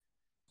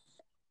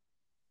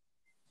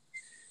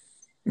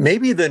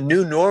maybe the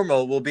new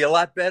normal will be a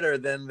lot better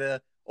than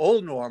the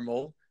old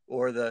normal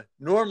or the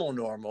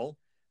normal.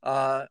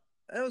 I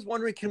was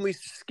wondering, can we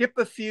skip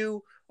a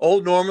few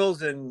old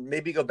normals and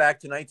maybe go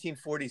back to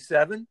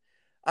 1947?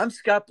 I'm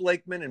Scott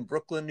Blakeman in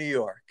Brooklyn, New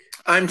York.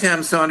 I'm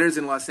Tam Saunders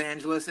in Los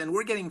Angeles, and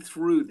we're getting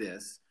through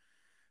this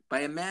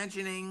by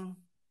imagining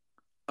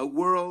a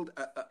world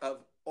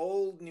of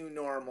old new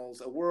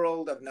normals, a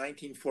world of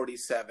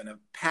 1947, of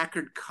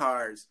Packard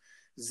cars,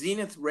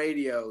 Zenith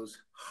radios,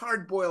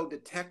 hard-boiled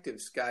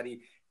detectives,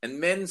 Scotty, and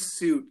men's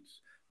suits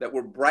that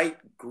were bright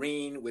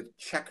green with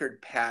checkered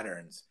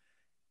patterns.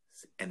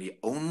 And the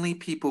only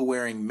people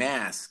wearing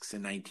masks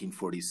in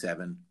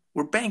 1947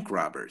 were bank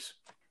robbers.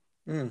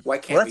 Why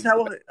can't well, that's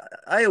how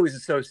I always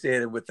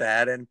associated with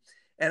that. And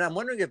I'm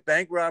wondering if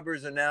bank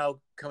robbers are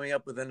now coming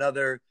up with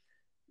another,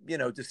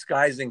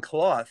 disguising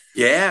cloth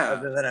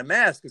other than a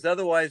mask, because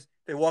otherwise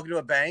they walk into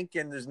a bank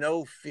and there's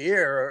no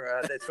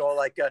fear. It's all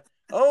like,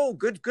 oh,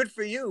 good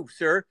for you,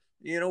 sir,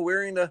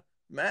 wearing the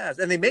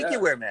mask. And they make you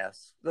wear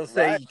masks. They'll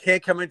say you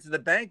can't come into the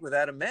bank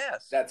without a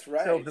mask. That's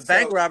right. So the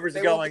bank robbers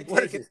are going,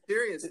 what is it?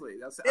 Seriously.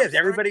 Is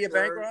everybody a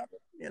bank robber?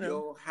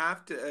 You'll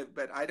have to,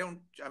 but I'm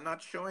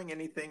not showing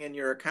anything in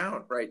your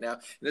account right now.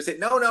 And they say,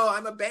 no,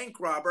 I'm a bank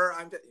robber.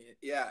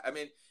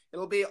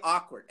 It'll be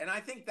awkward. And I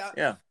think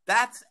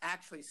that's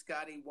actually,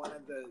 Scotty,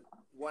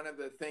 one of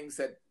the things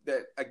that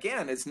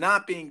again is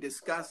not being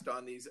discussed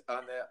on the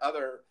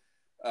other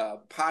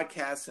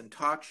podcasts and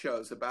talk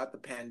shows about the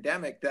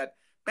pandemic, that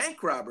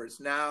bank robbers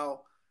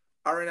now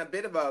are in a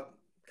bit of a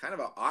kind of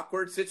an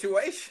awkward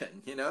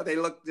situation. They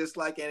look just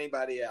like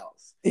anybody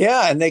else.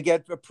 Yeah. And they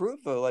get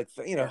approval, like,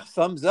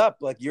 thumbs up,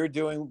 like you're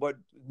doing what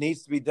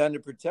needs to be done to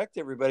protect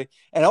everybody.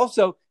 And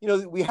also,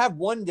 we have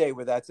one day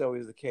where that's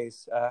always the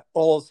case,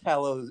 All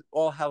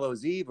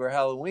Hallows Eve or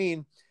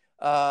Halloween,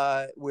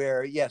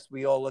 where, yes,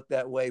 we all look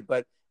that way.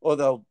 But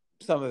although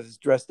some of us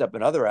dressed up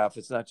in other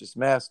outfits, not just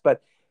masks.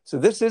 But so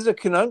this is a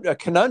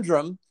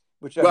conundrum,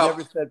 which I've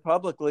never said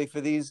publicly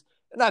for these.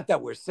 Not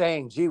that we're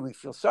saying, gee, we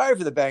feel sorry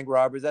for the bank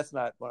robbers. That's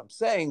not what I'm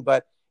saying.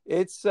 But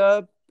it's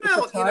a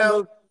time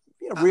of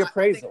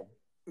reappraisal.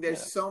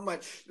 There's so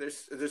much.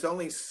 There's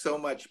only so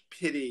much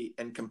pity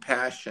and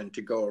compassion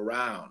to go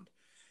around.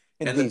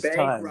 And the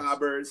bank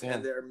robbers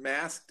and their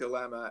mask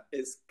dilemma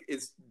is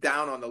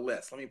down on the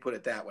list. Let me put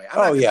it that way. I'm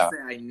not going to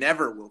say I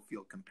never will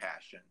feel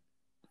compassion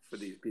for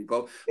these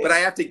people, but I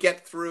have to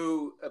get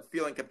through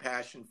feeling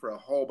compassion for a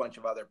whole bunch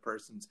of other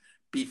persons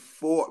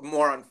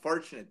more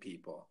unfortunate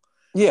people.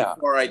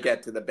 Before I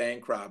get to the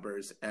bank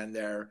robbers and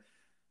their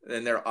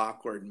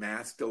awkward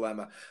mask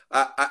dilemma.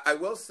 I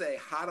will say,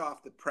 hot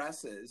off the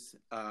presses,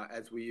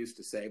 as we used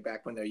to say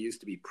back when there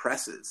used to be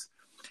presses.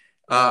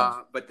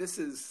 But this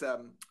is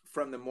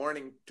from the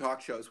morning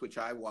talk shows, which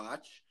I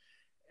watch,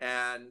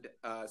 and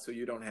so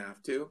you don't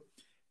have to.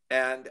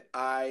 And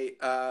I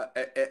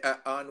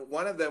on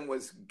one of them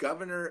was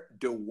Governor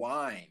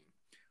DeWine,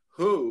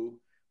 who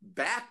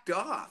backed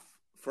off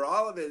for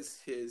all of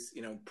his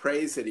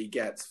praise that he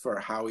gets for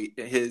how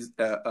his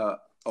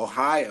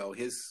Ohio,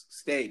 his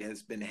state,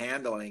 has been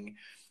handling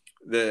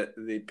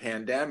the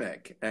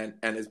pandemic and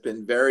has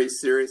been very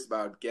serious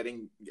about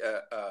getting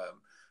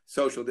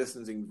social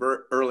distancing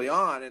early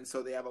on, and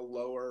so they have a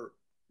lower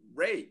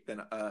rate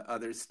than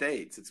other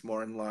states. It's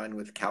more in line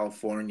with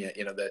California.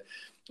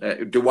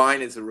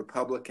 DeWine is a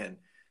Republican,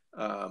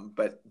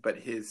 but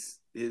his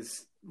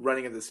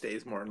running of the state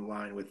is more in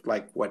line with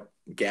like what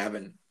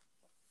Gavin,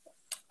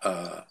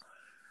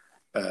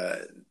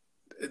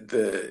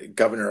 the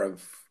governor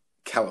of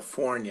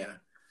California,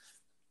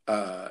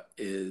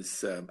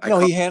 is.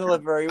 He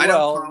handled it very well. I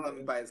don't call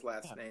him by his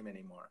last name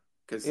anymore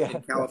because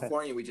in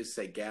California we just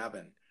say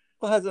Gavin.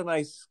 Well, it has a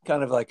nice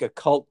kind of like a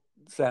cult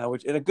sound,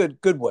 which in a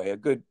good way, a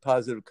good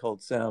positive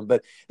cult sound.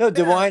 But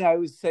DeWine, I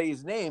always say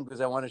his name because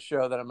I want to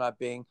show that I'm not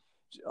being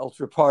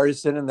ultra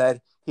partisan and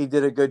that he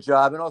did a good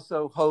job. And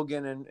also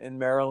Hogan and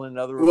Maryland and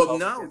other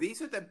Republicans. Well, no,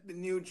 these are the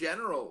new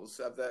generals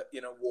of the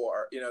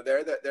war.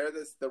 They're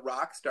the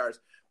rock stars.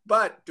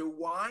 But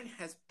DeWine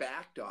has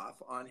backed off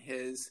on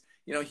his.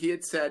 He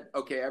had said,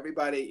 okay,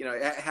 everybody,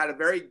 had a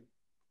very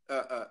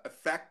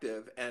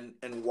effective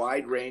and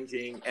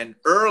wide-ranging and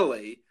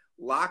early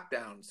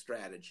lockdown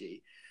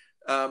strategy.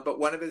 But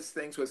one of his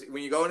things was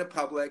when you go into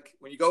public,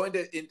 when you go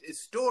into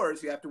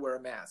stores, you have to wear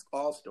a mask,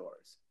 all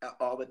stores,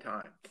 all the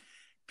time.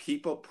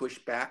 People push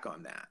back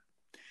on that.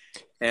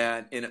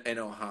 And in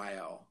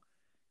Ohio.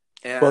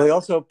 And, well, they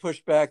also push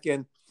back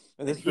and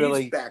this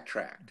really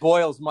backtracked.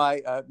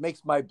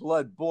 Makes my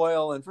blood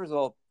boil. And first of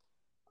all,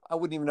 I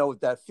wouldn't even know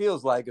what that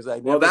feels like because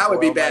that would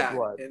be bad.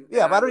 But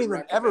I don't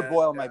even ever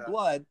boil my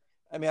blood.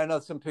 I mean, I know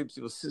some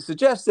people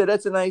suggest that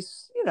it's a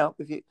nice,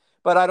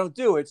 but I don't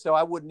do it, so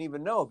I wouldn't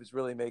even know if it's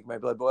really making my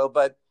blood boil.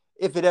 But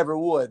if it ever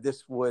would,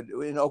 this would.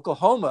 In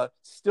Oklahoma,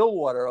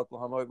 Stillwater,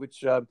 Oklahoma,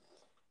 which I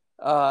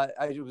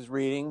was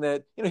reading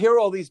that, here are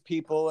all these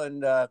people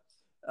and the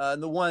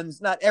ones,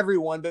 not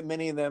everyone, but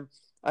many of them,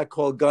 I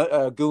call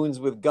goons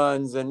with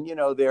guns, and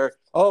they're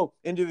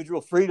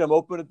individual freedom,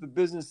 open up the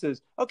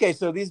businesses. Okay,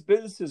 so these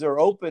businesses are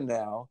open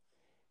now,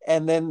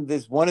 And then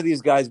this one of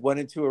these guys went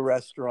into a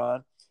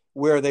restaurant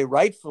where they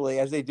rightfully,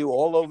 as they do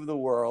all over the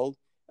world,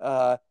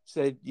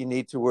 said you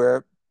need to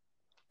wear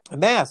a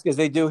mask, as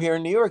they do here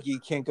in New York. You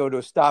can't go to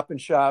a Stop and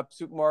Shop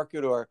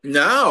supermarket or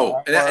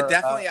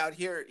definitely out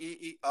here.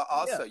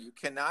 Also, yeah. You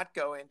cannot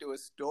go into a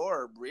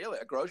store, really,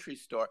 a grocery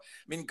store.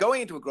 I mean,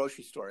 going into a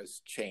grocery store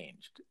has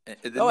changed.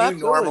 The new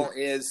absolutely. normal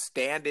is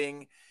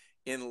standing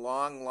in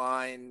long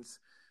lines,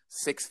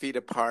 6 feet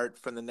apart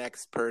from the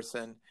next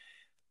person,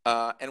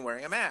 and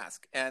wearing a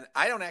mask. And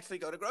I don't actually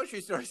go to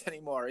grocery stores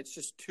anymore. It's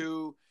just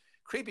too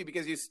creepy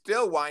because you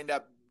still wind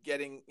up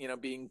getting,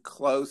 being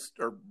close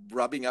or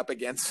rubbing up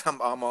against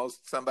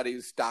somebody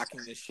who's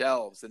stocking the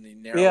shelves in the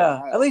narrow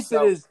aisle. At least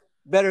it is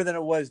better than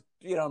it was,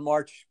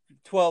 March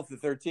 12th to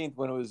 13th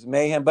when it was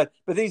mayhem. But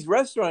these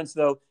restaurants,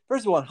 though,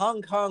 first of all, in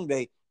Hong Kong,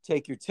 they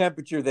take your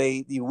temperature.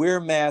 You wear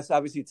masks.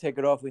 Obviously, you take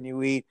it off when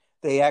you eat.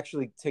 They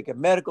actually take a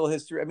medical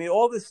history. I mean,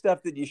 all this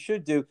stuff that you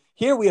should do.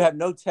 Here we have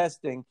no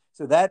testing,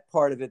 so that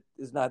part of it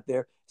is not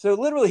there. So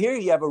literally here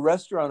you have a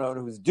restaurant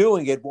owner who's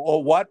doing it,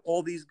 or what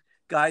all these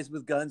guys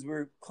with guns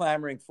were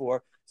clamoring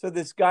for. So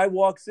this guy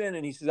walks in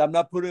and he says, "I'm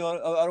not putting on.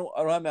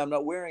 I'm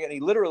not wearing it." And he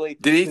literally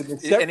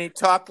and he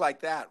talked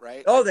like that,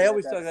 right? Oh, they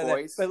always talk like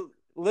that. But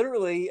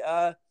literally,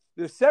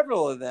 there's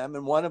several of them,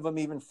 and one of them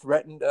even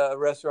threatened a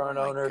restaurant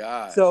owner.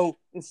 Gosh. So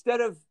instead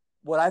of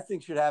what I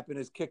think should happen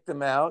is kick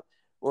them out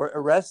or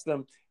arrest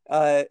them.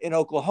 In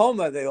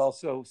Oklahoma, they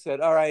also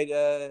said, "All right,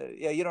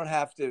 you don't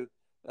have to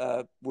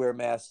wear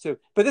masks too."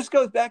 But this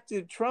goes back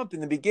to Trump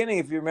in the beginning.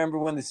 If you remember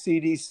when the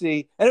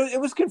CDC, and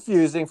it was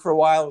confusing for a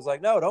while. It was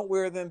like, no, don't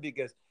wear them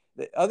because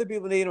the other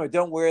people need them, or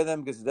don't wear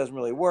them because it doesn't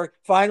really work.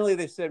 Finally,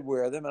 they said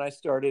wear them, and I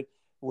started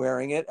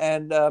wearing it.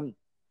 And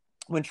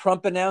when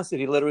Trump announced it,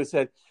 he literally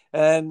said,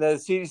 and the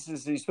CDC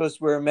says you're supposed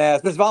to wear a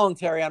mask, but it's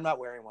voluntary. I'm not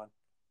wearing one.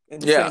 In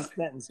the same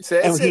sentence. So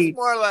it's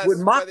more or less would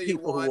mock whether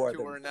people you want who wore to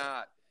them. or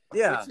not.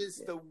 Yeah. Which is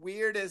the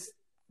weirdest,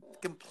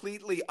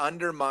 completely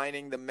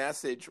undermining the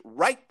message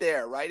right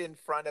there, right in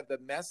front of the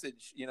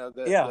message, in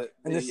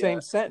the same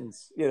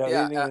sentence,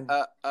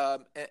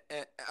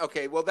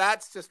 okay, well,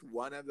 that's just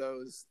one of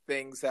those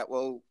things that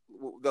will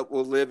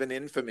live in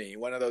infamy.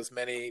 One of those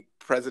many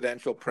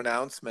presidential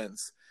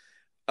pronouncements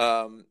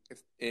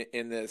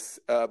in this,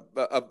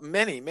 of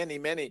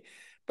many.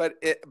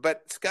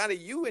 But Scotty,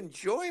 you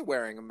enjoy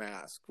wearing a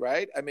mask,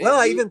 right? I mean,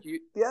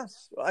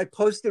 yes, I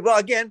posted. Well,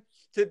 again,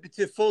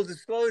 to full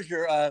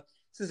disclosure,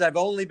 since I've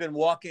only been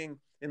walking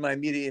in my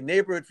immediate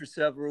neighborhood for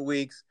several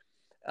weeks,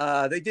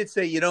 they did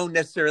say you don't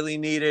necessarily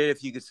need it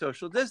if you could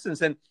social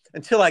distance. And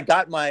until I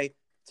got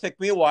took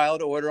me a while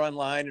to order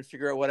online and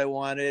figure out what I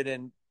wanted,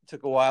 and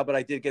took a while, but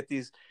I did get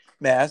these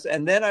masks.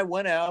 And then I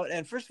went out,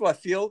 and first of all, I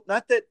feel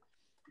not that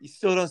you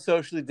still don't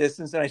socially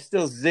distance, and I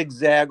still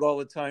zigzag all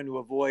the time to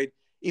avoid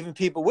even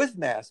people with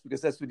masks,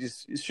 because that's what you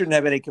shouldn't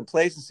have any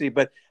complacency.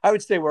 But I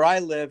would say where I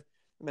live,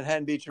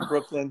 Manhattan Beach in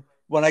Brooklyn,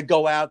 when I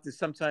go out, there's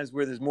sometimes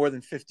where there's more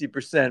than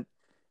 50%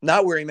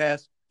 not wearing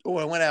masks. Oh,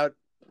 I went out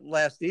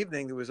last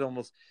evening, there was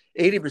almost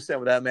 80%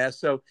 without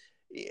masks. So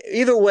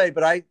either way,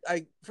 but I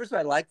first of all,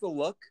 I like the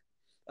look.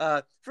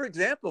 For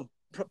example,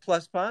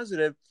 plus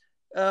positive,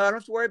 I don't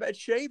have to worry about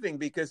shaving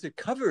because it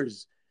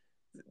covers,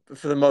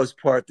 for the most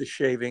part, the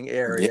shaving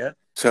area. Yeah.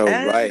 So,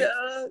 right.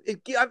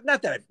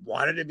 Not that I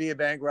wanted to be a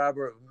bank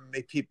robber, or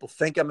make people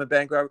think I'm a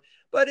bank robber,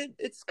 but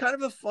it's kind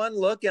of a fun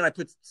look. And I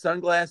put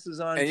sunglasses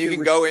on. And you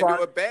can go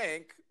into a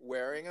bank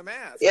wearing a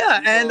mask.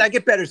 Yeah, and I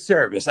get better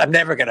service. I'm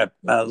never going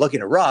to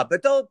looking to rob,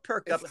 but they'll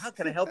perk up. How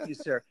can I help you,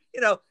 sir?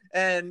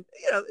 Actually,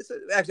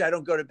 I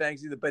don't go to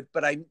banks either, but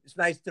it's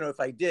nice to know if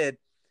I did,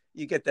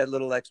 you get that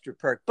little extra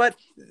perk. But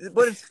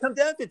what it's come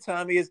down to,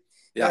 Tommy, is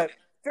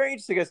very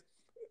interesting. Because,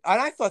 and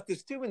I thought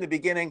this too in the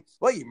beginning.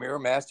 Well, you wear a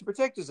mask to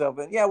protect yourself,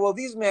 and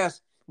these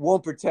masks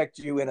won't protect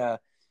you in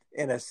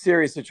a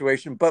serious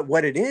situation. But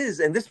what it is,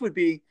 and this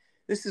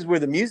is where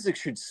the music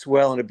should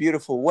swell in a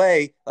beautiful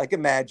way, like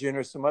Imagine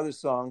or some other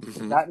songs,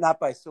 not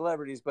by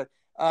celebrities, but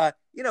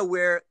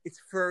where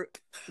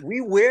we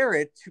wear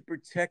it to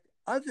protect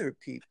other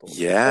people.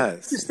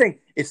 Yes. This thing,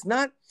 it's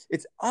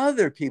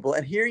other people,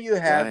 and here you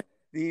have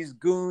these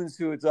goons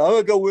who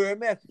go wear a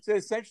mask. So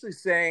essentially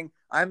saying,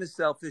 I'm a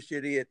selfish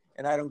idiot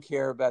and I don't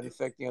care about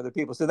infecting other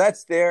people. So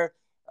that's their,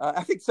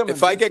 I think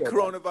if I get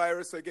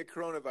coronavirus, I get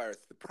coronavirus.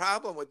 The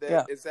problem with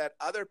it is that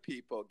other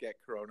people get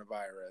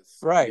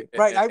coronavirus. Right.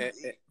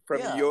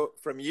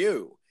 From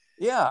you.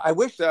 Yeah. I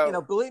wish,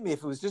 believe me,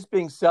 if it was just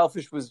being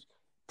selfish was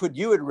put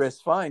you at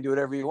risk, fine, do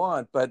whatever you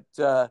want. But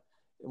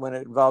when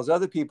it involves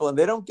other people, and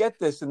they don't get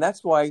this, and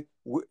that's why,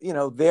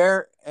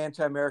 they're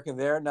anti-American,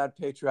 they're not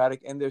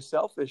patriotic, and they're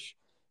selfish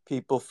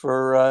people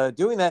for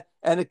doing that.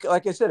 And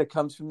like I said, it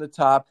comes from the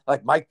top.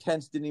 Like Mike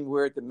Pence didn't even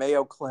wear it at the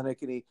Mayo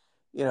Clinic, and he,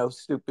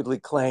 stupidly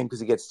claimed because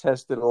he gets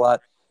tested a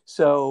lot.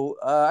 So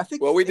I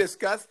think. Well, we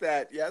discussed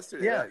that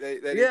yesterday. Yeah.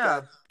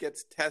 That he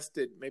gets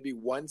tested maybe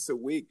once a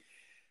week,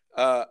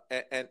 and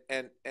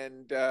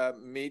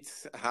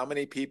meets how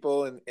many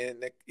people and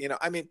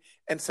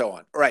so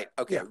on. Right.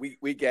 Okay. Yeah.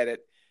 We get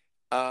it.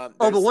 But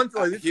one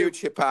thing,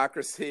 huge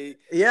hypocrisy.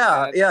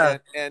 Yeah.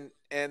 And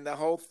and the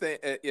whole thing,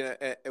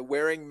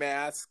 wearing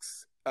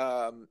masks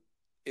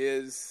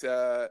is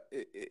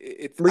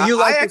it's.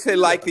 I actually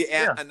like the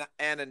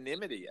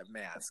anonymity of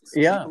masks.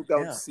 Yeah, people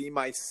don't see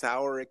my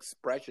sour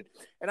expression,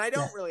 and I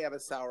don't really have a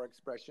sour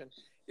expression.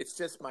 It's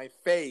just my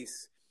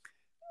face.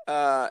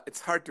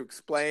 It's hard to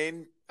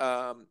explain,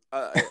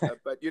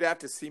 but you'd have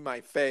to see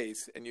my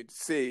face, and you'd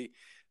see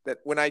that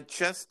when I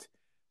just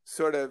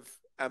sort of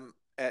am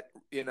at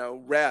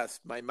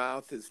rest, my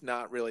mouth is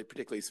not really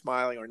particularly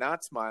smiling or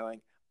not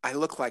smiling. I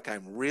look like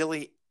I'm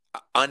really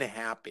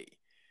unhappy.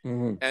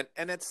 Mm-hmm.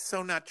 And it's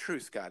so not true,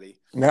 Scotty.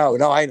 No,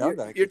 I know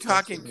that. You're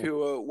talking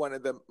to one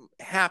of the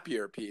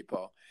happier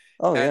people.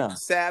 Oh, and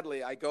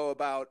sadly, I go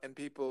about and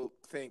people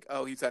think,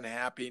 oh, he's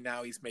unhappy.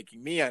 Now he's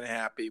making me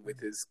unhappy with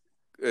his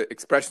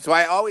expression. So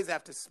I always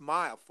have to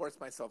smile, force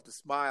myself to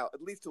smile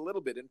at least a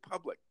little bit in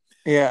public.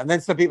 Yeah, and then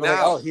some people are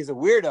like, oh, he's a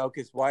weirdo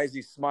because why is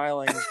he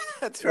smiling?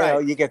 That's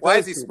right. Why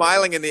is he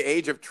smiling in the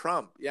age of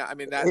Trump? Yeah, I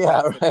mean, that's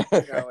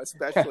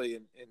especially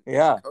in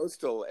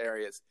coastal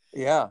areas.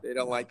 Yeah. They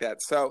don't like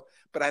that. So,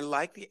 but I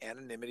like the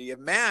anonymity of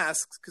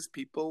masks because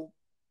people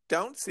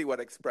don't see what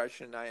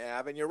expression I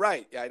have. And you're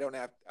right. I don't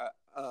have,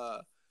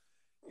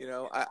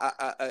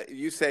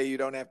 you say you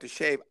don't have to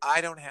shave. I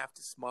don't have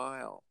to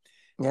smile.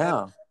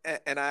 Yeah.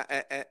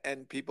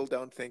 And people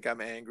don't think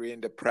I'm angry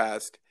and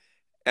depressed.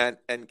 And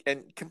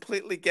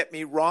completely get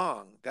me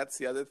wrong. That's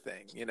the other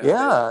thing,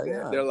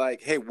 They're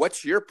like, "Hey,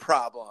 what's your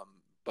problem,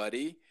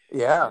 buddy?"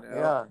 Yeah,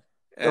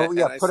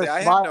 And I say, "I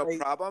have no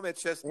problem.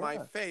 It's just my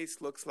face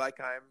looks like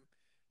I'm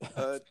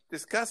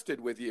disgusted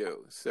with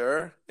you,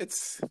 sir.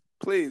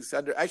 Please.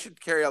 I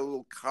should carry a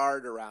little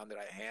card around that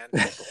I hand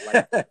people,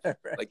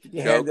 like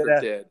the Joker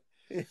did."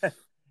 Yeah.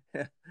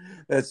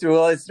 That's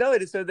true. So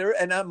there.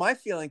 And my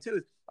feeling too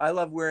is I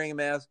love wearing a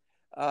mask,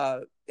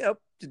 to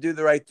do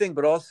the right thing,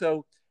 but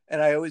also. And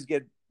I always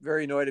get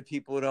very annoyed at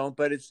people who don't.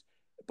 But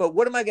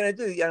what am I going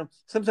to do?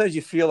 Sometimes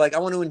you feel like I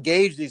want to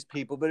engage these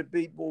people, but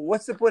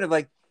what's the point of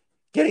like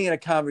getting in a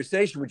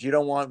conversation which you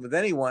don't want with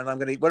anyone?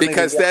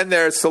 Because then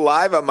their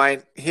saliva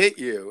might hit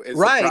you.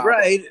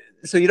 Right.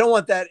 So you don't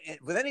want that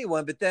with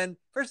anyone. But then,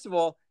 first of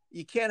all,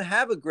 you can't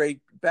have a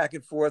great back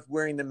and forth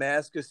wearing the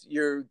mask because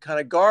you're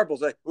kind of garbled.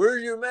 It's like,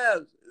 where's your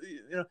mask?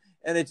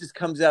 And it just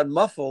comes out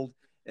muffled.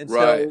 And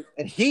so,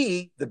 and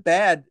he, the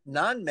bad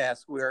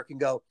non-mask wearer, can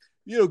go.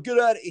 Get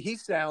out. He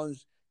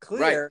sounds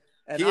clear,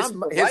 and his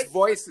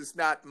voice is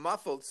not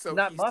muffled, so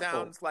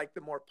sounds like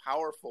the more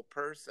powerful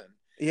person.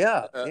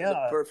 Yeah,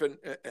 the person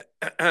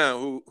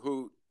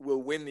who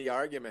will win the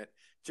argument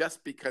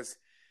just because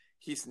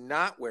he's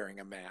not wearing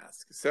a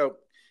mask. So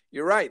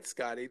you're right,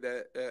 Scotty.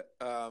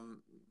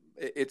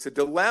 It's a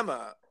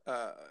dilemma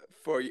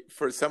for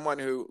someone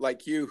who,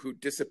 like you, who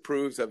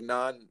disapproves of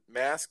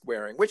non-mask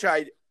wearing, which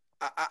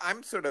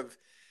I'm sort of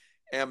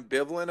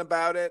ambivalent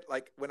about it.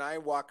 Like when I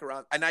walk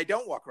around, and I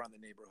don't walk around the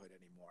neighborhood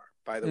anymore,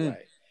 by the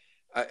way.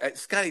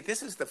 Scotty,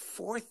 this is the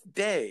fourth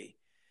day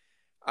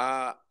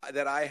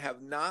that I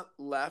have not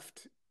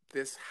left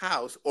this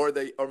house or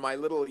my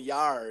little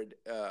yard,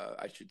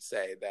 I should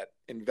say, that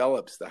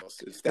envelops the house.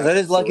 That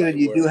is lucky that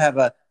you do have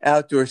a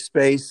outdoor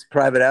space,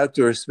 private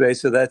outdoor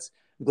space. So I'm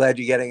glad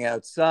you're getting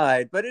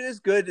outside. But it is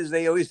good, as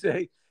they always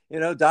say,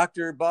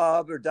 Dr.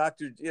 Bob or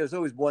Dr. There's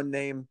always one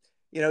name.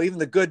 Even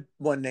the good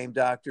one-name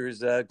doctors,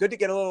 good to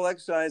get a little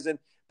exercise.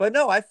 But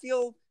no, I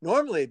feel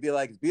normally it'd be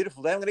like, it's a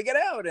beautiful day, I'm going to get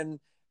out. And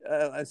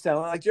I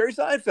sound like Jerry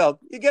Seinfeld.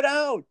 You get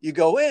out, you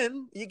go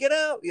in, you get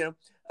out,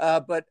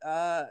 But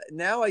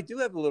now I do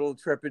have a little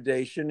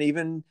trepidation.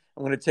 Even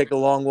I'm going to take a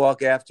long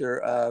walk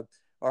after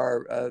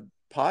our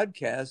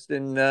podcast.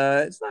 And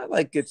it's not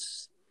like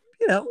it's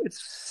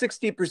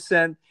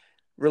 60%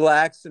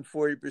 relaxed and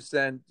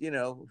 40%,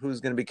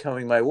 who's going to be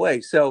coming my way.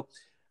 So,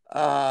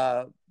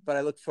 but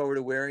I look forward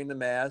to wearing the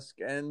mask,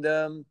 and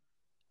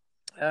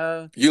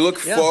you look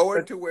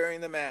forward to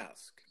wearing the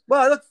mask.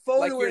 Well, I look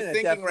forward to wearing it. Like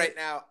you're thinking right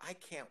now, I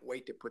can't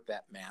wait to put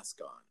that mask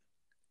on.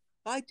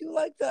 I do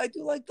like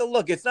the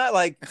look. It's not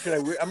like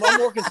I'm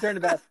more concerned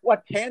about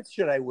what pants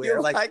should I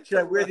wear. Should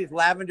I wear these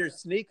lavender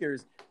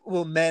sneakers?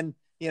 Will men,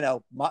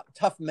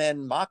 tough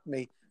men mock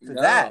me for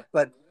that?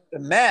 But the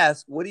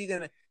mask, what are you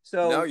gonna?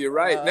 So no, you're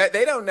right. No,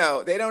 they don't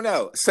know. They don't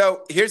know.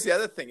 So here's the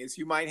other thing: is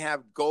you might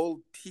have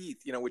gold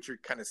teeth, which are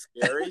kind of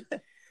scary.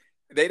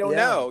 They don't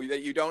know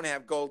that you don't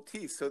have gold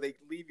teeth, so they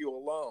leave you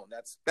alone.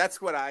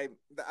 That's what I'm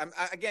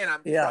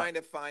trying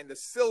to find the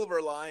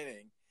silver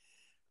lining.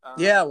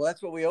 Well,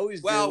 that's what we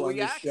always do. Well,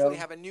 we actually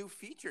have a new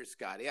feature,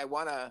 Scotty. I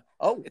want to.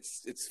 Oh,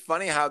 it's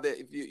funny how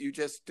if you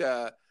just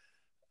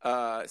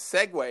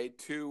segue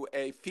to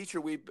a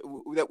feature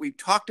that we've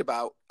talked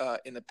about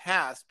in the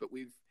past, but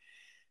we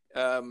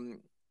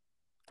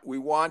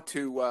want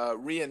to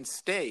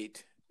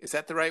reinstate. Is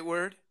that the right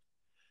word?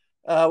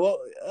 I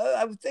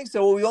would think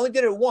so. Well, we only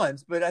did it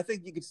once, but I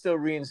think you could still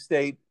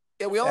reinstate.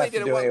 Yeah, we only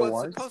did it once.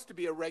 Well, it's supposed to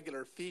be a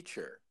regular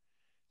feature.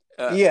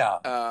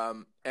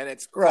 And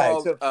it's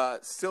called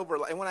Silver.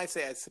 And when I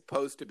say it's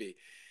supposed to be,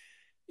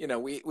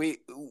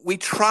 we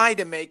try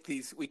to make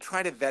these, we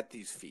try to vet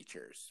these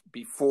features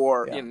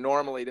before,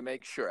 normally, to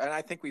make sure, and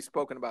I think we've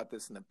spoken about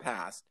this in the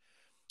past,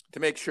 to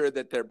make sure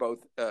that they're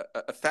both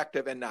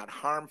effective and not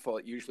harmful.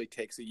 It usually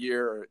takes a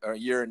year or a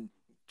year and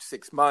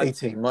 6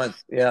 months. 18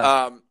 months,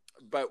 yeah.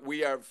 But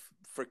we are,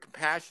 for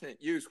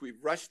compassionate use,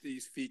 we've rushed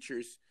these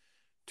features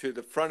to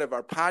the front of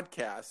our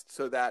podcast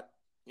so that,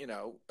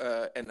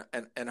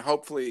 and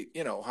hopefully,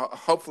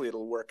 hopefully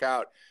it'll work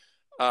out.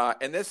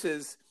 And this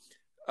is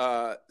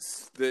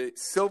the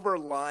Silver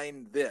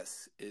Line.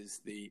 This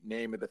is the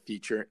name of the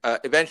feature.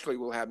 Eventually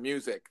we'll have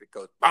music that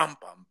goes bum,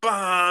 bum,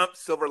 bum,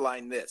 Silver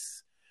Line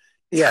this.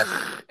 Yes.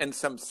 And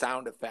some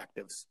sound effect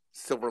of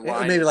silver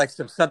line. Maybe like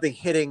something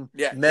hitting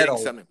metal.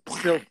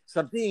 Hitting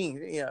something.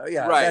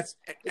 Right.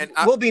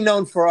 We'll be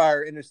known for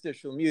our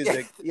interstitial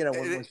music,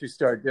 once we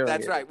start doing it.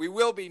 That's right. We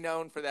will be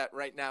known for that.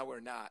 Right now,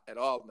 we're not at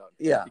all known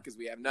for it because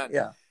we have none.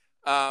 Yeah.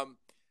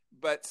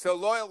 But so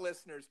loyal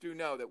listeners do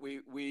know that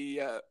we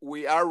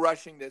are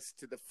rushing this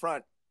to the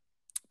front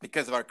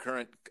because of our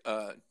current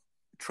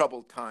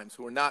troubled times.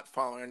 We're not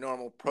following our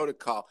normal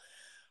protocol.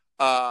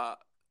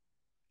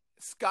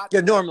 Scott. Yeah,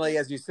 normally,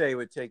 as you say, it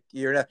would take a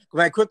year and a half. Can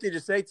I quickly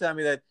just say,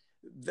 Tommy, that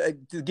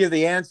to give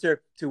the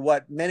answer to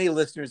what many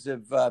listeners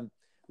have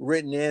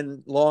written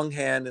in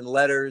longhand and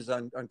letters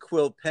on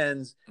quill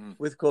pens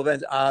with quill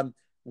pens,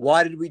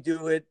 why did we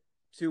do it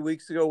 2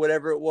 weeks ago,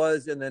 whatever it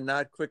was, and then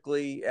not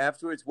quickly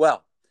afterwards?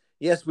 Well,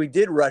 yes, we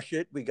did rush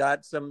it. We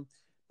got some,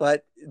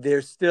 but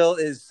there still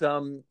is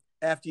some,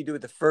 after you do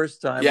it the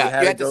first time, you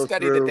had to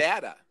study the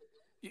data.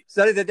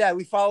 Study the data.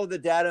 We followed the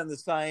data and the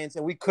science,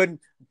 and we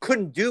couldn't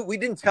do. We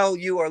didn't tell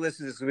you, our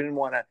listeners, we didn't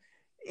want to.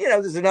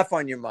 There's enough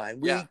on your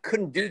mind. We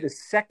couldn't do the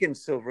second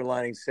silver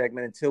lining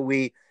segment until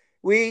we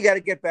got to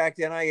get back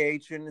to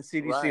NIH and the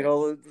CDC and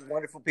all the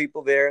wonderful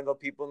people there and the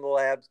people in the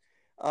labs.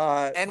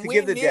 And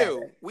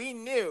we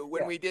knew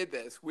when we did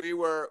this, we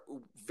were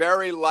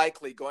very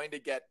likely going to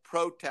get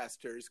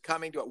protesters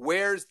coming to it.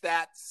 Where's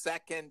that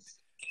second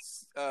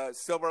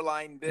Silver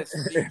Line this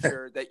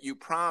feature that you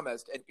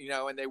promised? And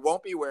and they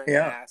won't be wearing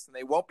masks, and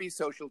they won't be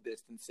social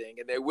distancing,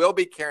 and they will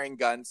be carrying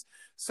guns.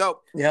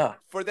 So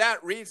for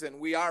that reason,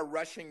 we are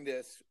rushing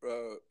this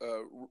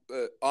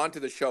onto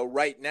the show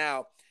right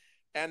now.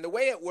 And the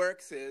way it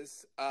works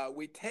is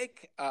we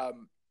take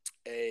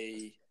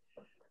a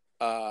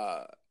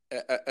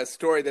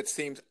story that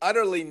seems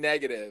utterly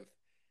negative,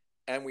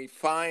 and we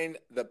find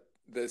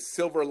the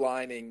silver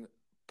lining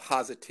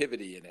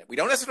positivity in it. We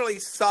don't necessarily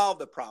solve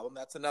the problem.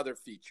 That's another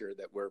feature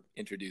that we're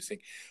introducing.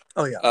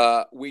 Oh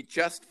yeah. We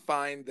just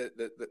find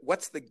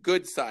what's the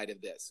good side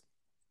of this.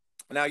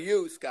 Now,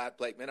 you, Scott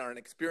Blakeman, are an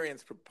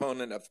experienced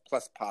proponent of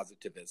plus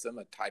positivism,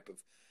 a type of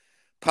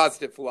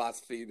positive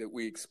philosophy that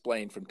we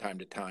explain from time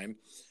to time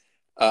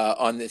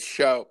on this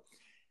show.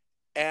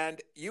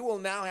 And you will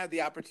now have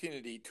the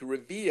opportunity to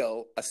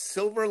reveal a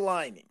silver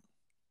lining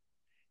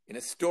in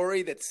a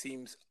story that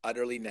seems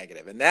utterly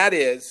negative. And that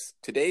is,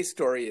 today's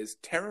story is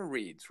Tara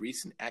Reade's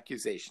recent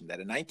accusation that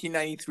in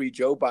 1993,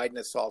 Joe Biden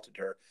assaulted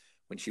her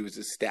when she was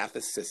a staff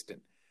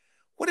assistant.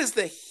 What is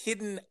the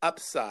hidden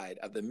upside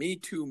of the Me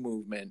Too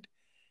movement,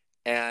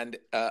 and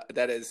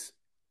that is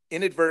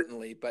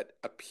inadvertently, but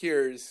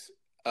appears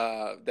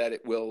that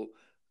it will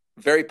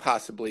very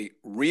possibly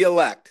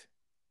reelect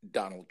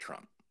Donald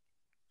Trump?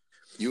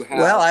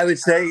 Well, I would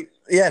say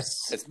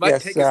yes.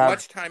 Take as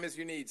much time as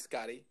you need,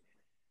 Scotty.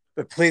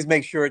 But please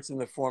make sure it's in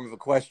the form of a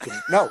question.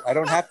 No, I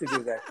don't have to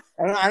do that.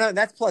 I don't.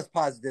 That's plus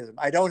positivism.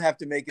 I don't have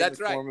to make it in the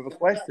form of a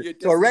question.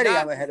 So already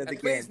I'm ahead of the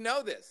game. Please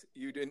know this.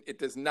 It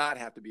does not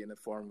have to be in the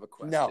form of a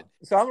question. No.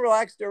 So I'm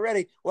relaxed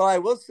already. Well, I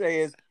will say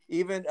is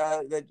even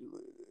that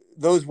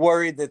those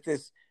worried that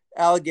this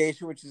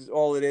allegation, which is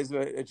all it is,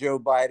 Joe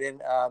Biden,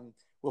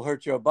 will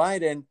hurt Joe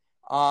Biden.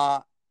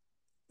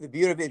 The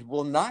beauty of it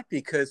will not,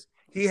 because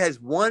he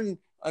has one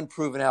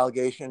unproven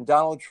allegation.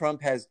 Donald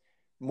Trump has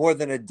more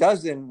than a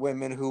dozen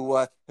women who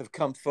have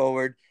come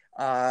forward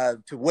to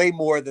way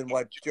more than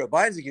what Joe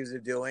Biden's accused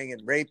of doing,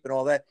 and rape and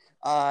all that.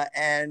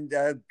 And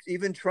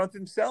even Trump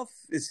himself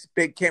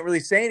can't really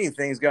say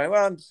anything. He's going,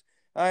 well,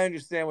 I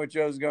understand what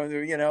Joe's going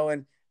through,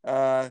 and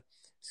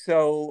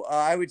so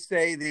I would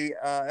say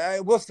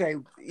I will say,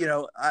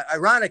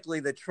 ironically,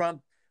 that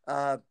Trump,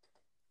 the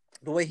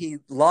way he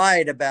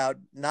lied about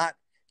not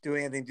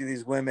doing anything to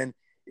these women,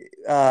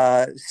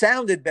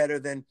 sounded better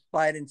than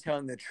Biden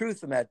telling the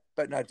truth about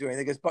but not doing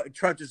anything, because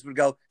Trump just would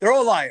go, they're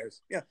all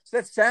liars. So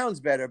that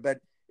sounds better, but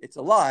it's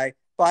a lie.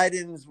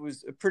 Biden's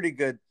was a pretty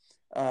good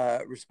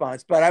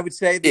response, but I would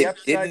say it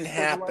didn't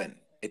happen.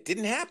 It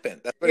didn't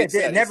happen. That's what he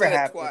said. It never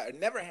happened. It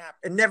never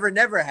happened. It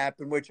never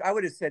happened, which I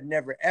would have said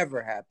never,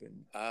 ever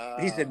happened.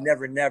 He said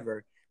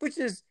never, which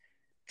is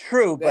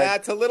true. But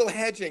that's a little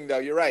hedging, though.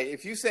 You're right.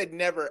 If you said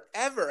never,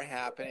 ever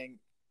happening.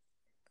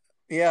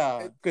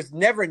 Yeah, because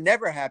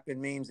never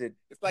happened means it's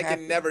like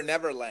happened. In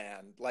Never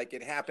Land, like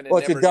it happened in Well,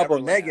 it's Never, a double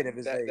Neverland, negative,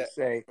 as they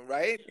say.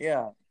 Right?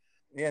 Yeah,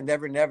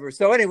 never.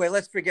 So anyway,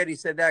 let's forget he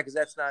said that, because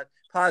that's not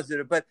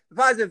positive. But the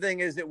positive thing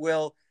is it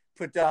will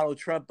put Donald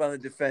Trump on the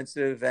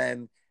defensive,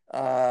 and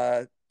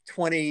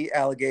 20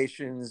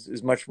 allegations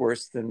is much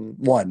worse than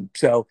one.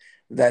 So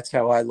that's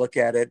how I look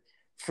at it.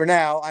 For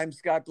now, I'm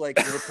Scott Blake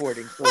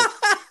reporting for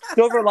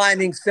Silver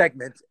Lining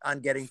segment on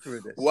getting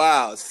through this.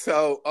 Wow.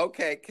 So,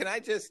 okay. Can I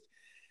just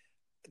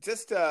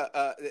this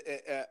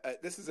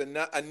is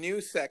a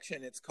new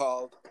section. It's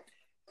called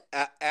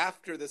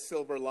After the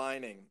Silver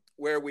Lining,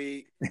 where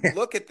we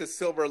look at the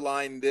silver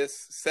line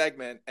this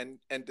segment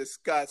and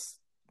discuss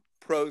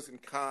pros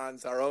and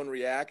cons, our own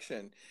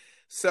reaction.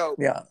 So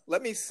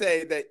let me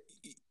say that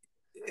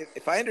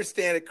if I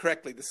understand it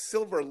correctly, the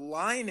silver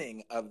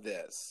lining of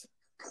this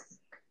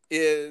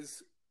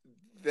is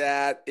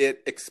that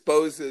it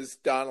exposes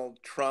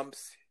Donald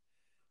Trump's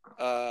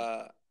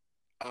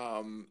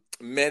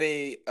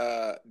many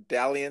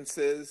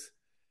dalliances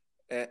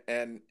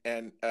and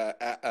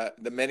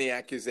the many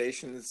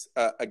accusations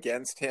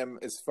against him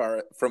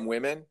from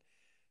women.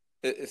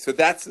 So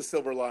that's the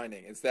silver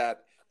lining. Is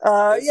that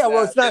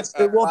well, it's not.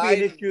 It won't be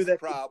an issue that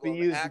can be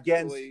used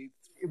against.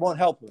 It won't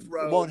help him.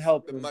 It won't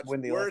help him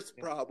win the worse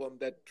problem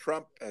that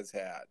Trump has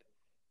had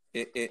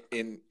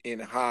in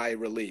high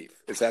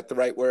relief. Is that the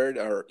right word?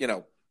 Or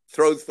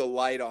throws the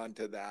light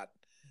onto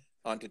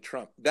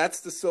Trump.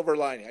 That's the silver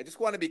lining. I just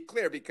want to be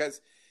clear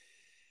because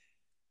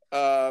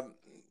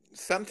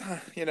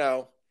sometimes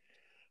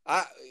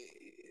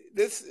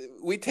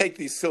we take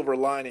these silver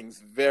linings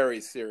very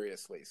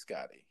seriously,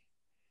 Scotty.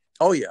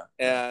 Oh yeah.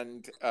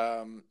 And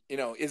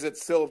is it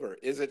silver?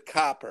 Is it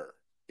copper?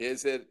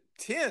 Is it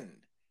tin?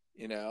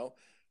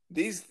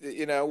 These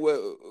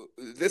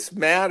this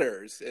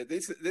matters.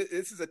 This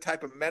is a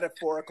type of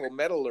metaphorical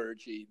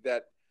metallurgy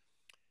that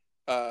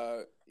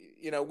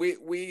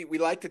we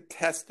like to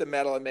test the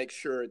metal and make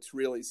sure it's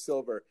really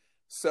silver.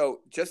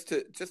 So just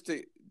to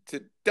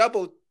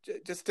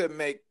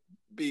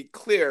be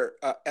clear,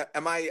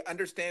 am I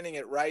understanding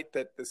it right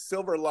that the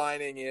silver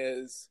lining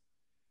is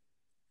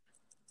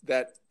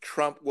that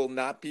Trump will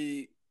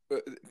be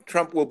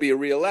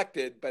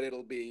reelected, but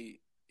it'll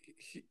be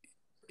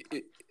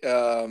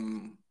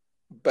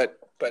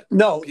but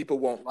no, people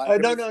won't like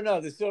him? No.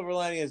 The silver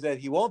lining is that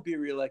he won't be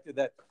reelected.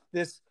 That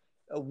this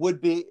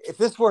would be, if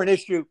this were an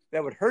issue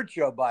that would hurt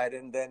Joe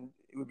Biden, then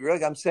it would be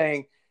really. I'm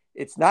saying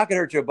it's not going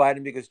to hurt Joe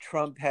Biden because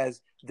Trump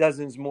has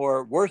dozens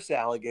more worse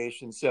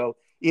allegations. So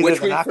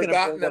which we've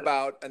forgotten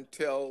about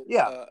until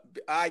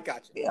I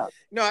got you. Yeah,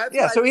 no,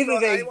 so either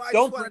they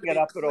don't bring it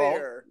up at all.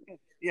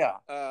 Yeah,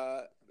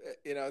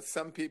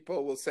 some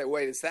people will say,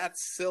 "Wait, is that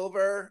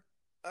silver?"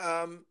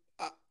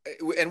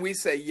 And we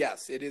say,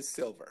 yes, it is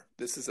silver.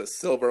 This is a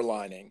silver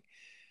lining.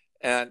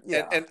 And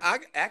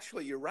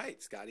actually, you're right,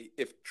 Scotty.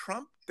 If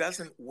Trump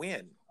doesn't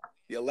win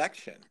the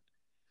election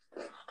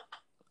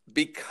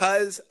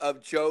because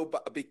of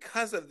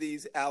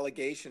these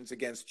allegations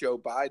against Joe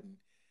Biden,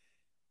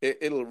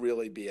 it'll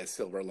really be a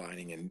silver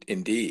lining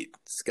indeed,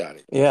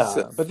 Scotty.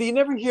 Yeah, but you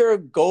never hear a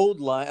gold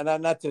line, and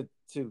I'm not to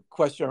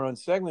question our own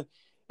segment,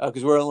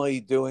 because we're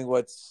only doing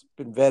what's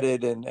been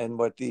vetted and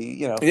what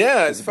the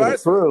as far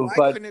as approved.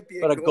 But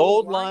a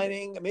gold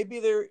lining,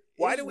 maybe there.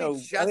 Why do we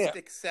just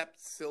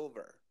accept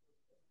silver?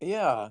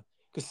 Yeah,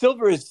 because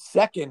silver is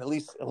second, at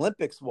least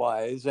Olympics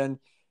wise, and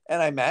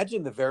I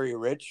imagine the very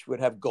rich would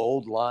have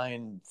gold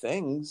lined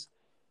things.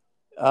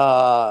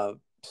 So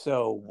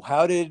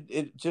how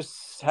did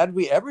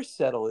we ever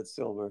settle at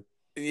silver?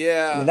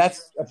 Yeah, I mean,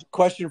 that's a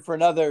question for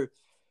another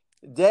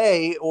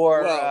day.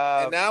 Or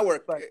and now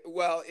it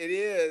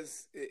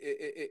is.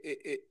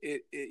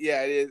 It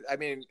is. I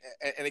mean,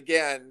 and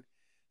again,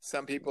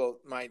 some people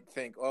might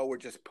think, "Oh, we're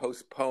just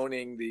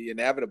postponing the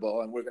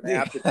inevitable, and we're going to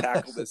have to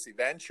tackle this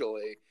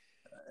eventually."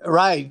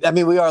 Right. I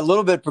mean, we are a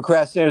little bit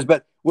procrastinators,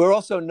 but we're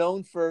also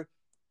known for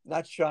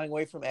not shying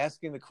away from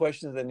asking the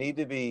questions that need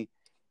to be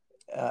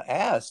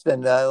asked,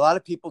 and a lot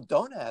of people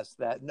don't ask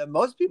that. No,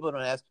 most people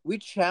don't ask. We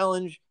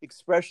challenge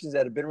expressions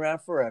that have been around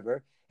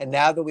forever. And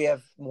now that we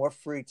have more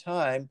free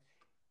time,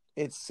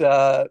 it's,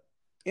 and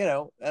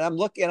I'm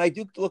looking, and I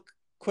do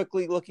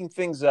looking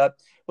things up.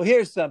 Well,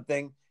 here's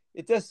something.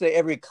 It does say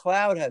every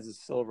cloud has a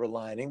silver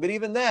lining, but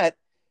even that,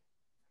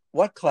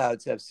 what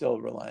clouds have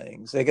silver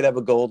linings? They could have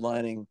a gold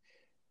lining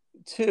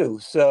too.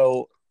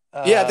 So,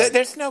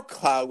 there's no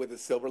cloud with a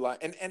silver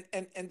lining.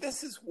 And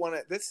this is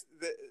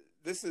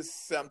this is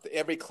something,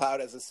 every cloud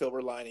has a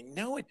silver lining.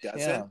 No, it doesn't.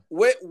 Yeah.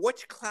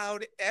 Which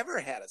cloud ever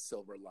had a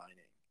silver lining?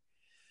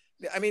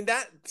 I mean,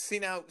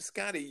 now,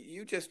 Scotty,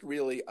 you just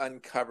really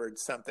uncovered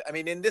something. I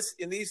mean, in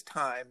these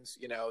times,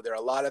 there are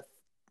a lot of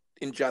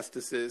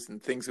injustices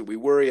and things that we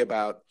worry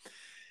about.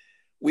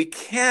 We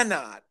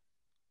cannot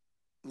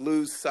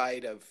lose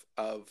sight of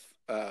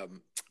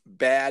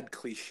bad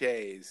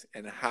cliches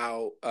and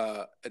how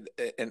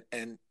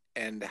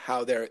and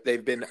how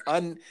they've been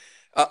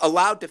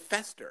allowed to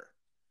fester.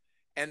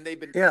 And they've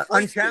been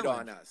foisted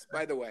on us,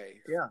 by the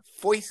way. Yeah.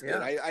 Foisted.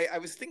 Yeah. I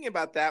was thinking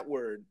about that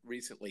word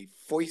recently,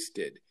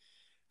 foisted.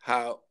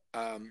 How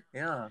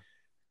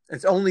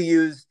it's only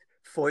used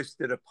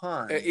foisted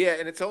upon. And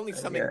it's only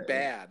something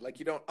bad. Like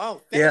you don't.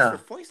 Oh,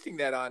 thanks for foisting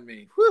that on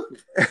me. Whew.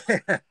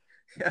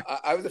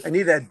 I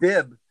need that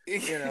bib.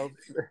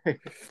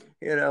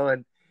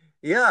 And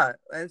Yeah,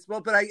 and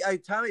but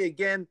Tommy,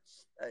 again,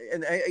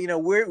 and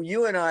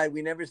you and I,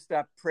 we never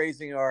stop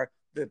praising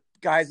the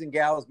guys and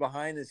gals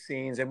behind the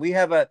scenes, and we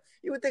have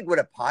you would think, would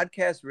a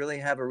podcast really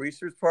have a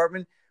research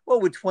department?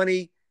 Well, with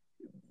 20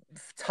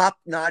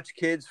 top-notch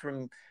kids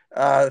from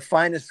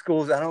finest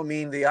schools, I don't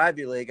mean the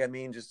Ivy League, I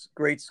mean just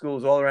great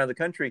schools all around the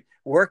country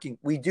working,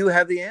 we do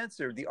have the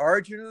answer. The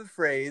origin of the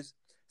phrase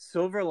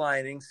silver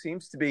lining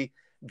seems to be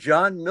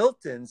John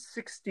Milton's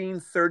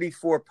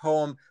 1634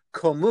 poem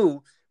Comus,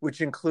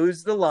 which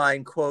includes the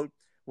line, quote,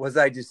 "Was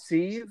I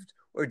deceived,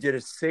 or did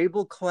a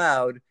sable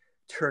cloud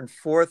turn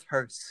forth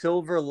her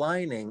silver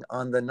lining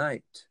on the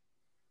night?"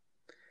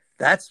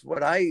 That's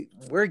what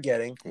we're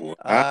getting.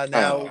 Wow.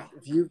 Now,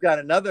 if you've got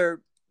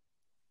another,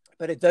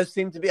 but it does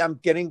seem to be, I'm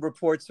getting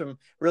reports from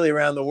really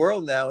around the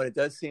world now, and it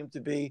does seem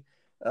to be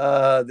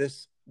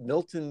this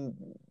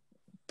Milton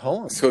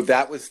poem. So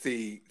that was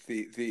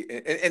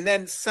and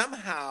then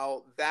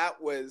somehow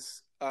that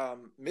was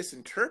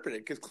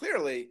misinterpreted, because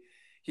clearly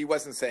he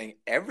wasn't saying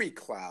every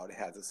cloud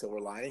has a silver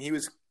lining. He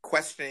was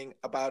questioning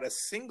about a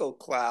single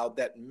cloud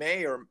that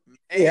may or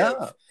may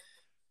have,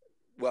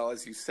 well,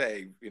 as you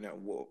say,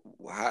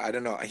 I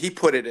don't know. He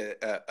put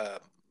it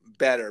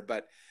better,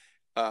 but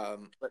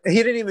he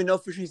didn't even know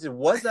for sure. He said,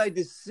 "Was I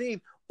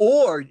deceived?"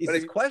 Or is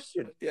his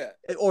question? Yeah.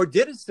 Or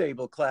did a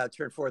sable cloud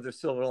turn forth a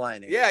silver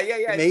lining? Yeah.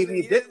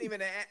 Maybe he doesn't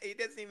even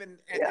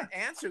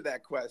answer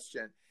that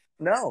question.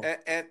 No.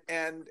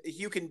 And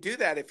you can do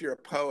that if you're a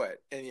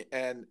poet,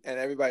 and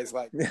everybody's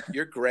like,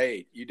 "You're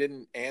great. You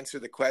didn't answer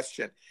the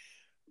question."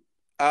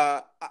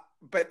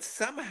 But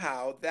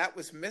somehow that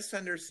was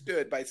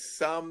misunderstood by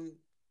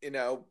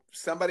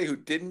somebody who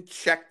didn't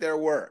check their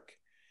work.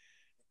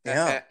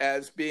 Yeah.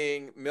 As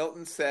being,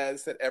 Milton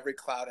says that every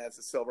cloud has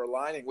a silver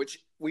lining, which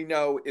we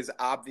know is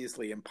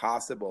obviously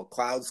impossible.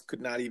 Clouds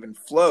could not even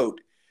float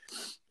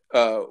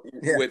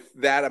with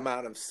that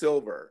amount of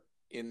silver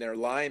in their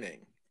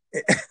lining.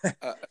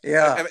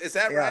 Is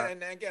that right?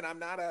 And again, I'm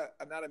not a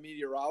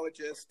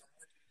meteorologist.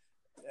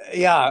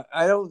 Yeah,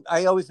 I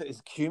always say, is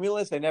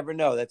cumulus? I never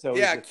know. That's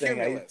always the thing.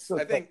 Cumulus.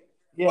 I think.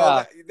 Yeah,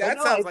 well, that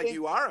sounds like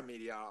you are a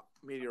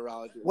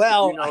meteorologist.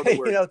 Well,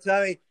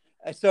 Tommy,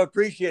 I so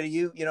appreciate it.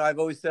 You know, I've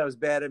always said I was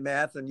bad at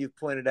math, and you've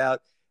pointed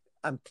out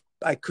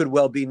I could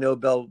well be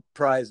Nobel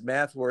Prize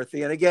math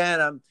worthy. And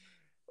again,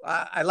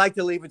 I like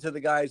to leave it to the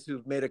guys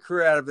who've made a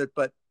career out of it.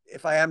 But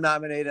if I am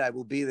nominated, I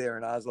will be there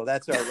in Oslo.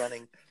 That's our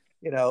running,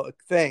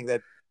 thing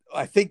that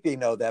I think they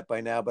know that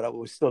by now. But I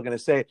was still going to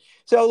say it.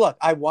 So look,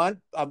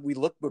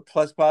 we're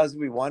plus positive.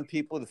 We want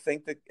people to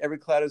think that every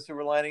cloud is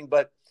silver lining,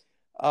 but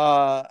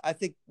I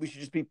think we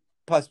should just be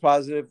plus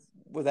positive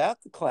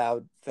without the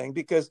cloud thing,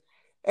 because.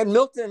 And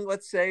Milton,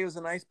 let's say, it was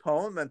a nice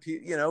poem, and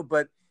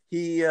but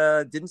he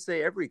didn't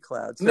say every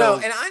cloud. So, no,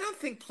 and I don't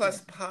think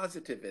plus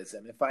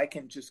positivism, if I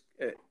can just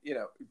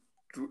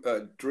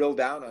drill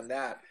down on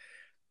that.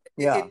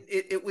 Yeah,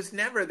 it was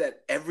never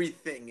that every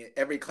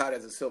cloud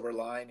has a silver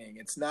lining.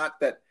 It's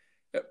not that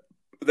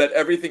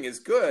everything is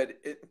good.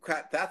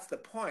 That's the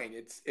point.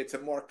 It's a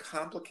more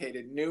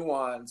complicated,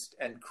 nuanced,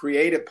 and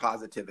creative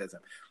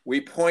positivism.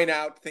 We point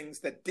out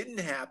things that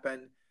didn't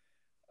happen.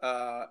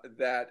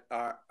 That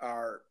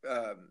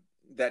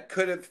that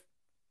could have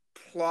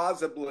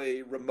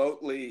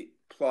remotely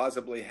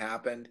plausibly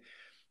happened,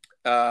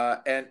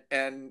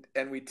 and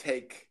we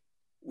take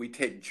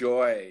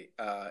joy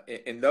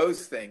in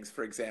those things,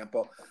 for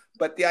example.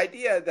 But the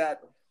idea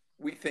that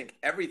we think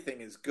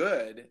everything is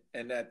good,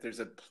 and that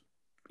there's it's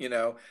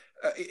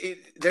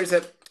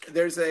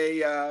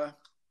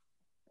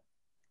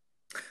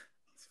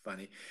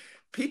funny.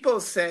 People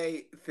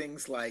say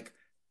things like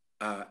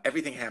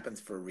everything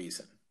happens for a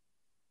reason.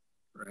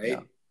 Right? Yeah.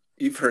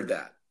 You've heard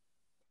that.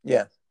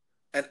 Yeah.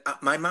 And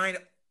my mind,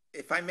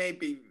 if I may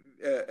be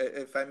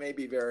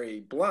very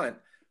blunt,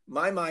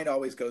 my mind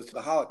always goes to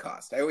the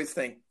Holocaust. I always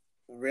think,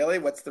 really,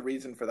 what's the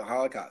reason for the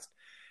Holocaust?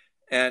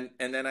 And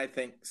then I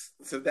think,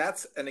 so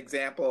that's an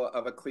example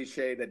of a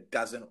cliche that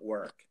doesn't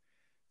work.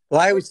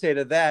 Well, I would say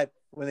to that,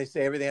 when they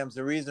say everything has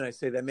a reason, I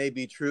say that may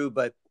be true,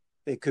 but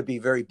they could be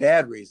very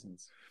bad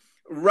reasons.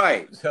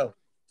 Right. So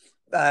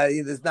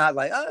it's not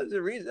like, there's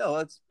a reason. Oh,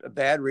 that's a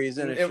bad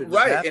reason.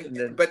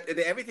 Right. But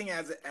everything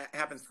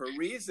happens for a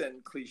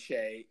reason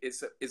cliche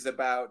is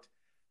about,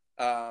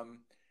 oh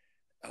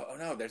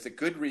no, there's a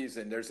good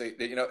reason.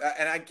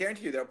 And I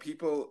guarantee you there are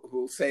people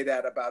who will say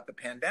that about the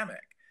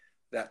pandemic.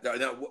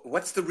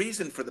 What's the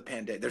reason for the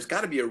pandemic? There's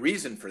got to be a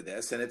reason for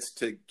this, and it's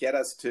to get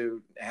us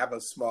to have a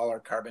smaller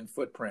carbon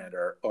footprint,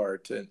 or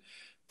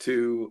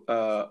to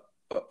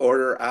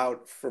order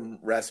out from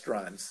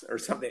restaurants or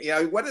something.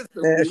 What is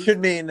it should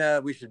mean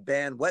we should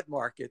ban wet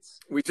markets.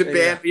 We should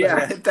ban,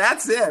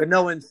 that's it. But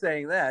no one's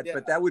saying that,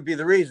 but that would be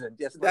the reason.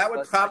 Yes, that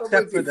would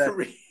probably be the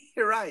reason.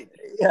 You're right.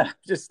 Yeah,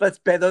 just let's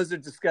ban. Those are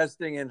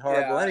disgusting and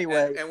horrible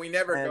anyway. And we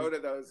never go to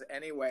those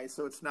anyway,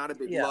 so it's not a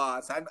big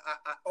loss.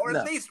 Or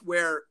at least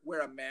wear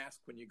a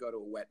mask when you go to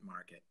a wet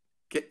market.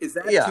 Is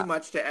that too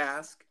much to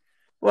ask?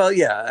 Well,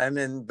 yeah. I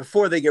mean,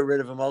 before they get rid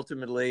of them,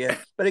 ultimately.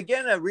 But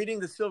again, reading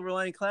the Silver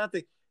Lining Cloud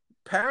thing,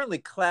 apparently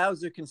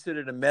clouds are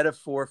considered a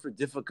metaphor for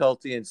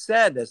difficulty and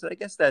sadness. I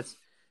guess that's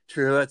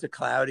true. It's a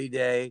cloudy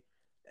day.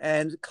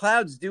 And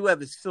clouds do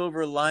have a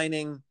silver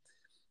lining,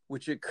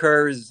 which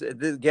occurs,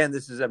 again,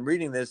 I'm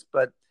reading this,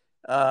 but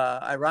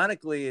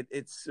ironically,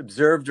 it's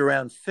observed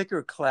around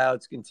thicker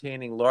clouds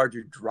containing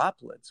larger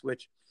droplets,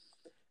 which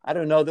I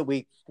don't know that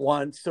we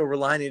want silver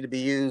lining to be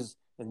used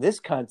in this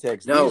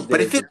context. No, but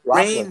if it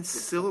rains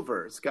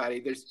silver, Scotty,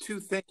 there's two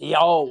things. Yeah,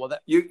 oh, well,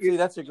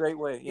 that's a great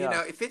way. Yeah. You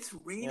know, if it's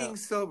raining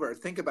silver,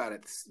 think about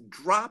it.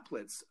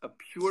 Droplets of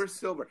pure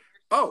silver.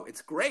 Oh,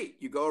 it's great.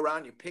 You go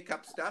around, you pick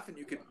up stuff, and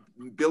you can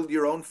build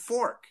your own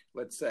fork,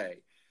 let's say.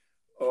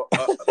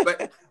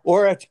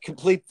 Or a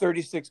complete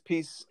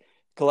 36-piece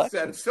collection.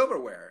 Set of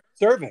silverware.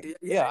 Serving.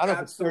 Yeah, I don't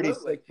know if it's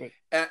 36.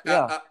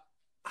 But,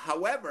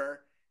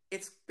 however,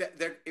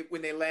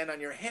 when they land on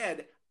your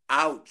head,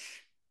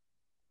 ouch.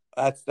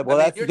 That's the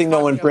thing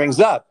no one brings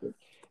up.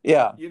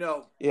 Yeah. You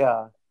know.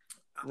 Yeah.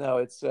 No,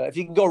 it's if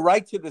you can go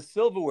right to the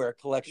silverware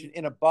collection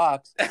in a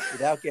box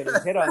without getting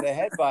hit on the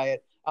head by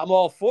it, I'm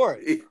all for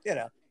it. You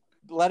know,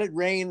 let it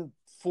rain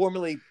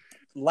formerly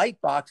light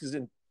boxes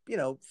and,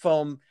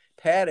 foam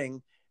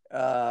padding,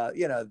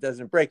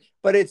 doesn't break.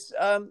 But it's,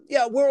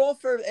 we're all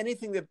for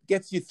anything that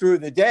gets you through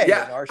the day.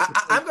 Yeah,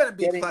 I'm going to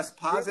be plus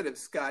positive,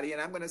 Scotty, and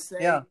I'm going to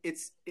say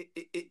it's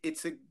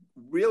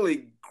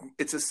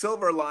a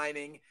silver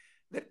lining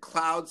that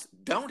clouds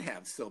don't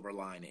have silver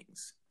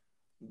linings.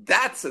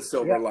 That's a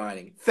silver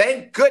lining.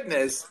 Thank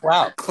goodness.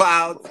 Wow.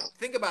 Clouds.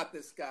 Think about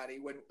this, Scotty.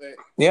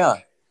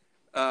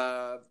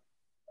 I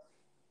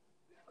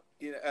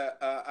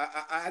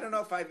don't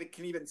know if I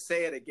can even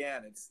say it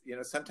again. It's,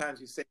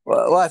 sometimes you say.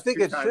 Well, I think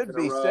it should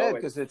be said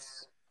because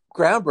it's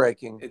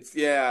groundbreaking. It's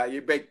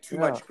you break too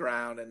much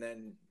ground, and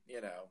then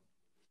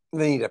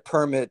they need a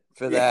permit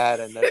for that,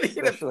 and that's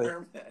especially.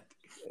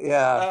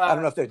 I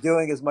don't know if they're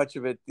doing as much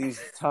of it these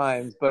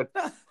times, but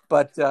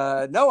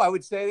no, I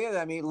would say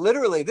I mean,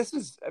 literally, this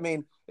is. I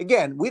mean,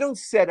 again, we don't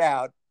set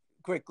out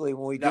quickly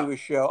when we do a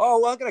show. Oh,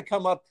 well, I'm going to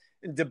come up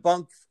and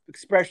debunk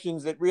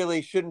expressions that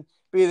really shouldn't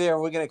be there.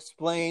 We're going to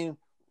explain.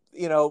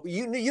 You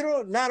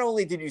don't. Not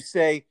only did you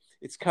say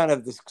it's kind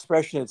of this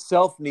expression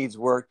itself needs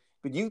work,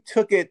 but you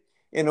took it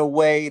in a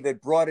way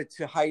that brought it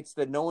to heights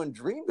that no one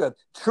dreamed of.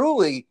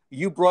 Truly,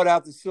 you brought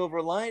out the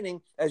silver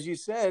lining, as you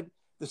said.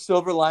 The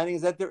silver lining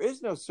is that there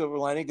is no silver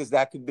lining because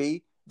that could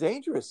be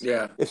dangerous.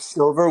 Yeah. If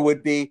silver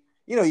would be,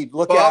 you'd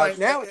look out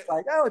now. It's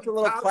like, it's a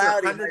little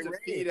cloudy, hundreds of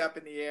feet up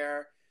in the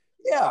air.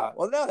 Yeah.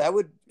 Well, no, that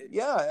would.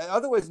 Yeah.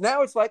 Otherwise,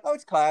 now it's like,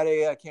 it's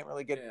cloudy. I can't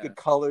really get good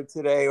color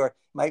today, or it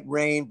might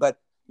rain.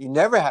 But you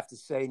never have to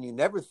say, and you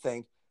never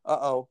think,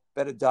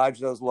 better dodge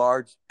those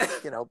large,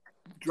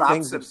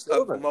 drops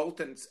of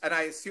molten. And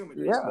I assume it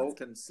is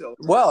molten silver.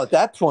 Well, at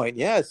that point,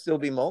 it'd still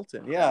be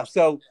molten. Yeah.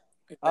 So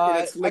in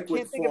its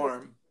liquid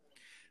form.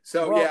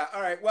 So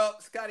all right. Well,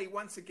 Scotty,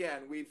 once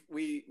again, we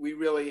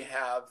really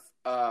have.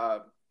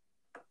 I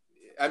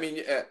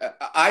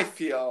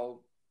feel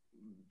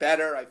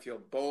better. I feel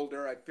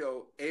bolder. I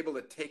feel able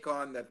to take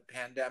on the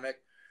pandemic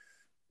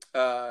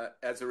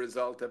as a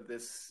result of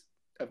this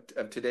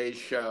of today's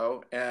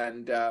show.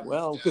 And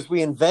because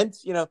we invent.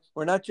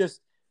 We're not just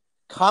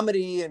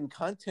comedy and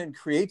content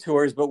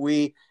creators, but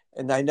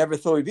and I never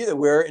thought we'd be that.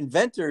 We're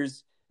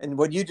inventors. And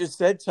what you just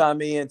said,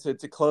 Tommy, and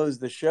to close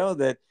the show,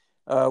 that.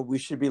 We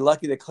should be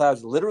lucky that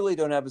clouds literally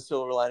don't have a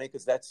silver lining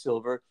because that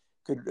silver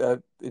could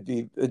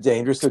be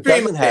dangerous. So it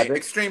doesn't have it.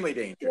 Extremely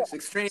dangerous. Yeah.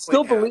 Extremely.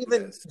 Still believe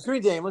in extremely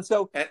dangerous.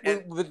 So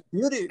with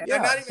beauty, and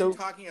I'm not even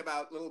talking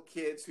about little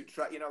kids who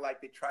try,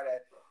 like they try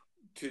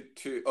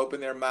to open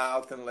their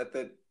mouth and let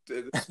the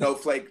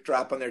snowflake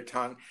drop on their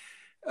tongue.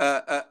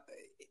 That's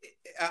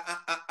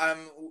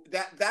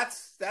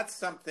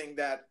something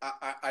that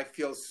I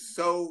feel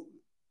so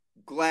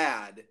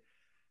glad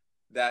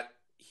that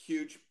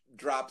huge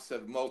drops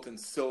of molten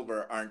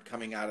silver aren't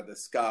coming out of the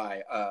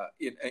sky.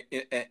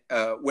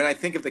 When I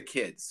think of the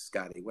kids,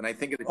 Scotty, when I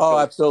think of the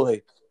children.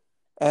 Absolutely.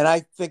 And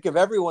I think of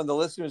everyone, the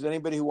listeners,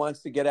 anybody who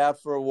wants to get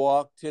out for a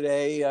walk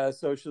today,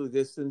 socially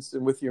distanced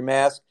and with your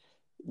mask,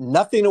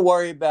 nothing to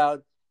worry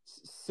about.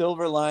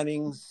 Silver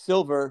linings,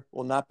 silver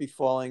will not be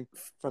falling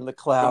from the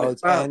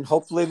clouds. And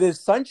hopefully there's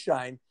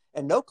sunshine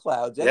and no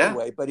clouds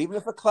anyway. Yeah. But even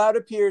if a cloud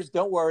appears,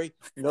 don't worry.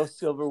 No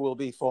silver will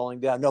be falling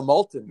down. No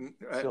molten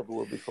silver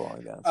will be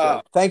falling down.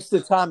 So thanks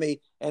to Tommy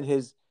and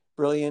his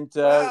brilliant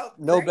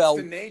Nobel.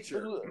 Thanks to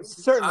nature.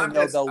 Certainly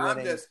Nobel winning.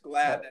 I'm just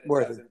glad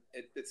that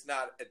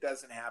it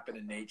doesn't happen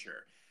in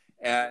nature.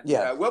 And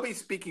we'll be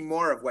speaking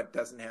more of what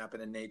doesn't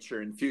happen in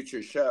nature in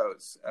future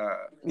shows.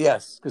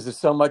 Yes, because there's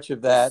so much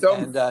of that.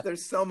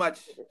 There's so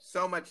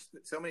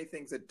many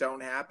things that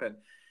don't happen.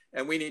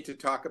 And we need to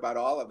talk about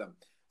all of them.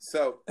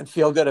 And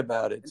feel good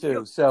about it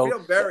too. Feel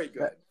very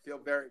good. Feel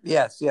very good.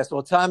 Yes.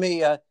 Well,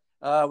 Tommy,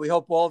 we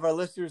hope all of our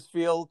listeners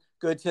feel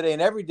good today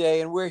and every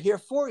day, and we're here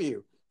for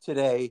you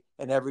today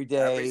and every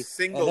day.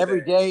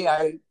 Every day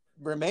I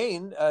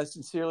remain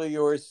sincerely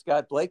yours,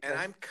 Scott Blake. And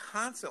I'm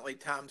constantly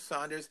Tom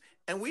Saunders,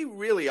 and we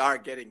really are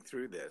getting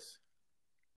through this.